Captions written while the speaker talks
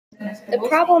The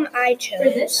problem I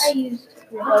chose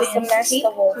was the mess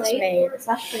the wolves made.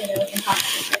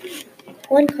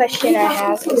 One question I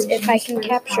have is if I can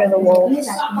capture the wolves.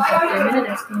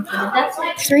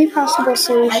 3 possible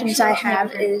solutions I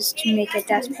have is to make a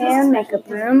dustpan, make a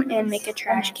broom, and make a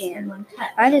trash can.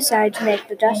 I decided to make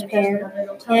the dustpan,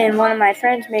 and one of my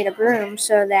friends made a broom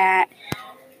so that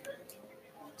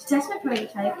we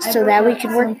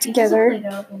could work together.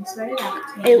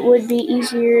 It would be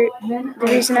easier. The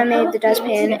reason I made the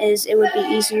dustpan is it would be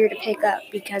easier to pick up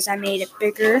because I made it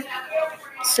bigger,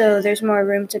 so there's more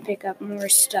room to pick up more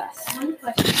stuff.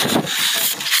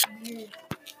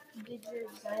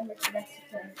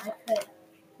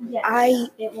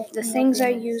 The things I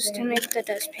used to make the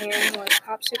dustpan were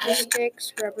popsicle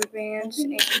sticks, rubber bands,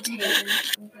 and tape,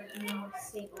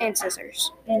 and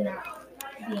scissors.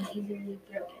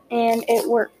 And it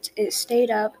worked. It stayed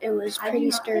up. It was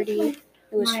pretty sturdy.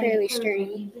 It was fairly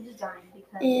sturdy.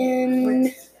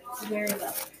 And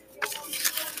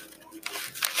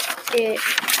it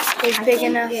was big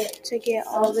enough to get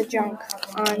all the junk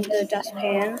on the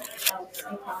dustpan.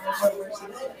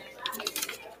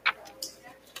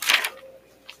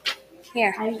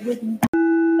 Yeah.